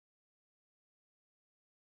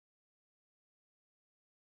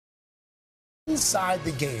Inside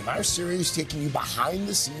the Game, our series taking you behind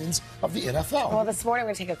the scenes of the NFL. Well, this morning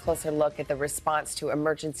we're going to take a closer look at the response to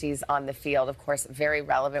emergencies on the field. Of course, very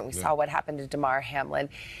relevant. We saw what happened to Damar Hamlin,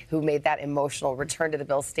 who made that emotional return to the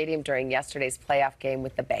Bills Stadium during yesterday's playoff game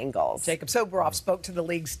with the Bengals. Jacob Soboroff spoke to the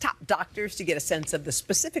league's top doctors to get a sense of the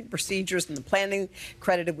specific procedures and the planning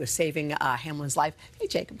credited with saving Hamlin's life. Hey,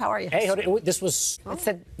 Jacob, how are you? Hey, this was... It's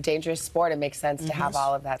a dangerous sport. It makes sense to have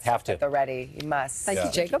all of that stuff at the ready. You must. Thank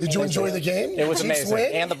you, Jacob. Did you enjoy the game? It was amazing.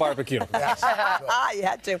 And the barbecue. You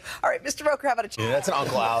had to. All right, Mr. Roker, how about a cheer? Yeah, that's an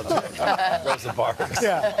Uncle Al joke. Rosa Parks.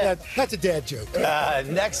 Yeah, that's a dad joke.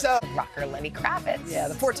 Next up. Rocker Lenny Kravitz. Yeah,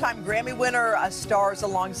 the four-time Grammy winner stars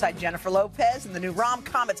alongside Jennifer Lopez in the new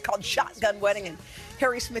rom-com. It's called Shotgun Wedding. And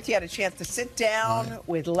Harry Smith, you had a chance to sit down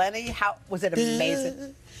with Lenny. How was it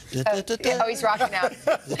amazing? Oh, he's rocking out.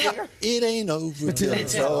 It ain't over till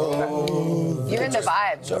it's over. You're in the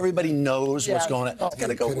vibe. So everybody knows what's going on. It's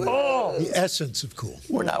gonna go. The essence of cool.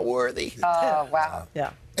 We're not worthy. Oh, wow. Yeah.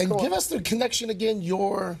 And give us the connection again.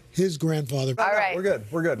 His grandfather. All right. We're good.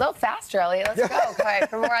 We're good. A little faster, Elliot. Let's go. All right.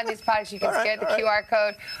 For more on these products, you can scan the QR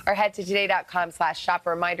code or head to today.com/shop. A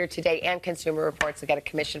reminder, Today and Consumer Reports will get a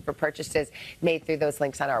commission for purchases made through those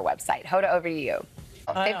links on our website. Hoda, over to you.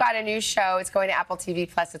 They've got a new show. It's going to Apple TV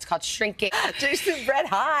Plus. It's called Shrinking. Jason Brett,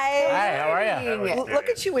 hi. Hi, how are you? Look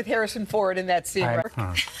at you with Harrison Ford in that scene. I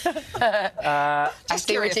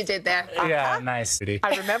see what you did there. Yeah, nice.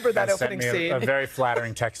 I remember that Sent opening me scene. a very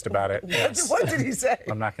flattering text about it. Yes. What did he say?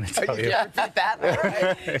 I'm not going to tell you. Repeat that. All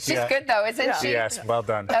right. She's good, though, isn't she? Yes, well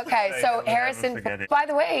done. Okay, so Harrison, by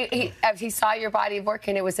the way, he saw your body of work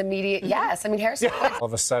and it was immediate yes. I mean, Harrison Ford. All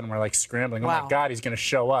of a sudden, we're like scrambling. Oh, Wow. my God, he's going to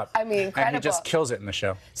show up. I mean, incredible. And he just kills it in the show.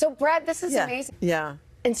 So, Brad, this is amazing. Yeah.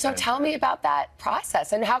 And so tell me about that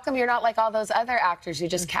process. And how come you're not like all those other actors who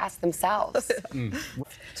just cast themselves?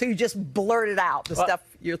 So you just blurted out the stuff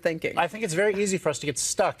you're thinking. I think it's very easy for us to get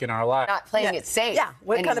stuck in our lives. Not playing it safe. Yeah.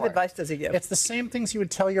 What kind of anymore. advice does he give? It's the same things you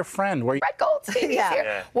would tell your friend. Where Brett Goldstein is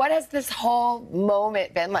here. What has this whole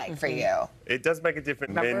moment been like for you? It does make a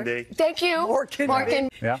difference. Mindy. Thank you. Morgan.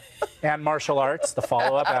 Yeah. And martial arts, the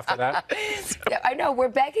follow-up after that. Yeah, I know. We're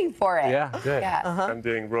begging for it. Yeah, good. Yeah. I'm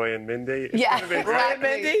doing Roy and Mindy. It's Yeah. gonna be Roy great. and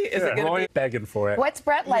Mindy? Is it Roy begging for it. What's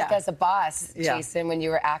Brett like Yeah. as a boss, Yeah. Jason, when you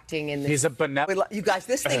were acting in this? He's a benevolent... You guys,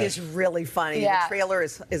 this thing is really funny. Yeah. The trailer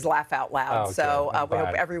is laugh out loud. Oh, so good. I'm we hope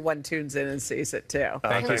glad. everyone tunes in and sees it too.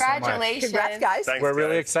 Thank you so much. Congratulations. Congrats, guys. Thanks, We're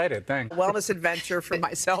really guys. excited. Thanks. Wellness adventure for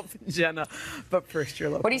myself and Jenna. But first, your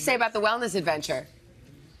local. What do you say about the wellness adventure?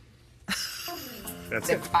 That's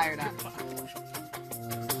They're it. fired up.